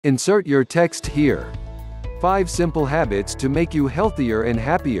Insert your text here. 5 simple habits to make you healthier and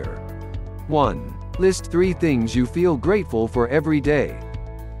happier. 1. List 3 things you feel grateful for every day.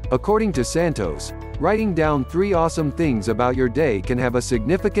 According to Santos, writing down 3 awesome things about your day can have a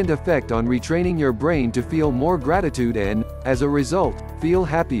significant effect on retraining your brain to feel more gratitude and, as a result, feel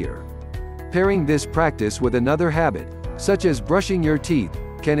happier. Pairing this practice with another habit, such as brushing your teeth,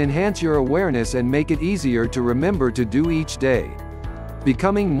 can enhance your awareness and make it easier to remember to do each day.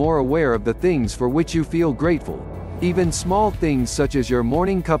 Becoming more aware of the things for which you feel grateful, even small things such as your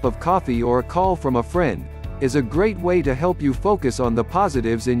morning cup of coffee or a call from a friend, is a great way to help you focus on the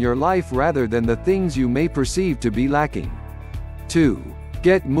positives in your life rather than the things you may perceive to be lacking. 2.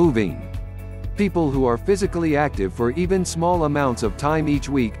 Get moving. People who are physically active for even small amounts of time each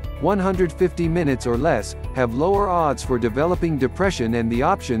week, 150 minutes or less, have lower odds for developing depression, and the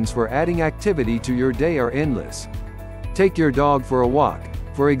options for adding activity to your day are endless. Take your dog for a walk,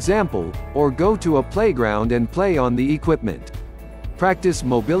 for example, or go to a playground and play on the equipment. Practice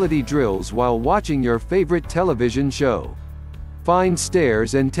mobility drills while watching your favorite television show. Find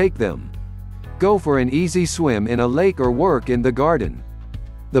stairs and take them. Go for an easy swim in a lake or work in the garden.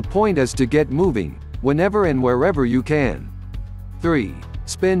 The point is to get moving, whenever and wherever you can. 3.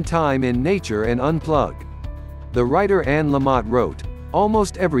 Spend time in nature and unplug. The writer Anne Lamott wrote,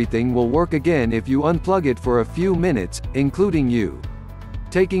 "Almost everything will work again if you unplug it for a few minutes, including you."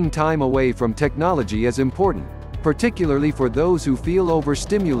 Taking time away from technology is important, particularly for those who feel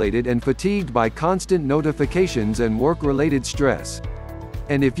overstimulated and fatigued by constant notifications and work-related stress.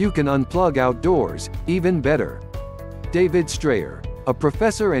 And if you can unplug outdoors, even better. David Strayer, a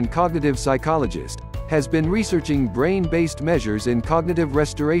professor and cognitive psychologist, has been researching brain-based measures in cognitive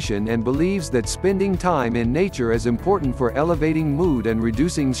restoration and believes that spending time in nature is important for elevating mood and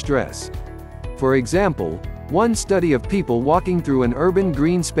reducing stress. For example, one study of people walking through an urban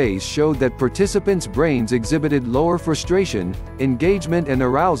green space showed that participants' brains exhibited lower frustration, engagement and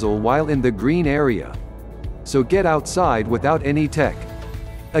arousal while in the green area. So get outside without any tech.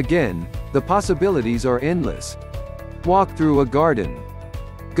 Again, the possibilities are endless. Walk through a garden.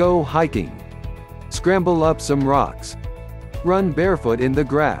 Go hiking. Scramble up some rocks. Run barefoot in the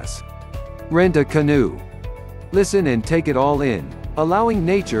grass. Rent a canoe. Listen and take it all in, allowing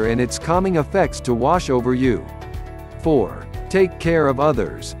nature and its calming effects to wash over you. 4. Take care of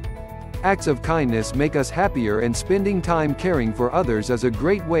others. Acts of kindness make us happier, and spending time caring for others is a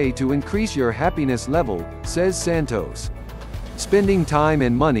great way to increase your happiness level, says Santos. Spending time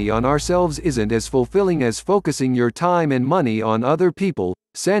and money on ourselves isn't as fulfilling as focusing your time and money on other people,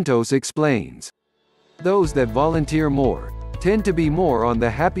 Santos explains. Those that volunteer more tend to be more on the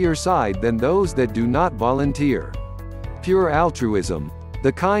happier side than those that do not volunteer. Pure altruism,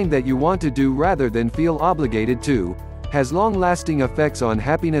 the kind that you want to do rather than feel obligated to, has long-lasting effects on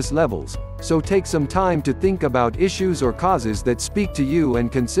happiness levels, so take some time to think about issues or causes that speak to you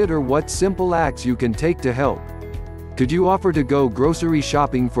and consider what simple acts you can take to help. Could you offer to go grocery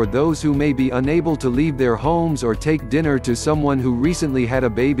shopping for those who may be unable to leave their homes, or take dinner to someone who recently had a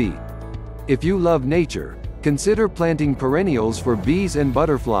baby? If you love nature, consider planting perennials for bees and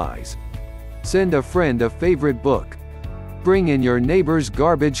butterflies. Send a friend a favorite book. Bring in your neighbor's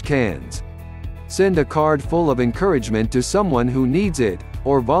garbage cans. Send a card full of encouragement to someone who needs it,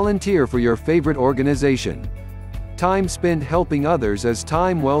 or volunteer for your favorite organization. Time spent helping others is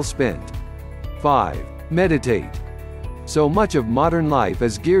time well spent. 5. Meditate. So much of modern life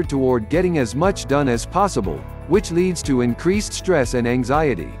is geared toward getting as much done as possible, which leads to increased stress and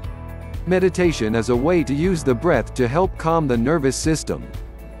anxiety. Meditation is a way to use the breath to help calm the nervous system.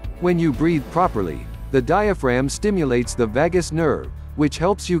 When you breathe properly, the diaphragm stimulates the vagus nerve, which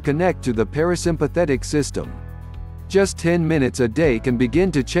helps you connect to the parasympathetic system. Just 10 minutes a day can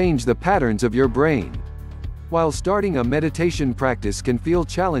begin to change the patterns of your brain. While starting a meditation practice can feel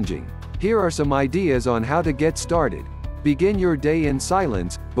challenging, here are some ideas on how to get started. Begin your day in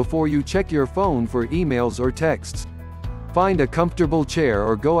silence, before you check your phone for emails or texts. Find a comfortable chair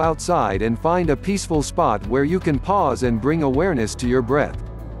or go outside and find a peaceful spot where you can pause and bring awareness to your breath.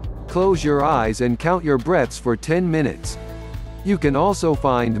 Close your eyes and count your breaths for 10 minutes. You can also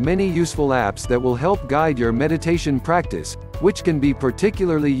find many useful apps that will help guide your meditation practice, which can be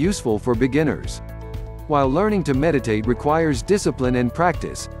particularly useful for beginners. While learning to meditate requires discipline and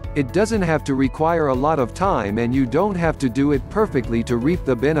practice, it doesn't have to require a lot of time, and you don't have to do it perfectly to reap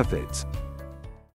the benefits.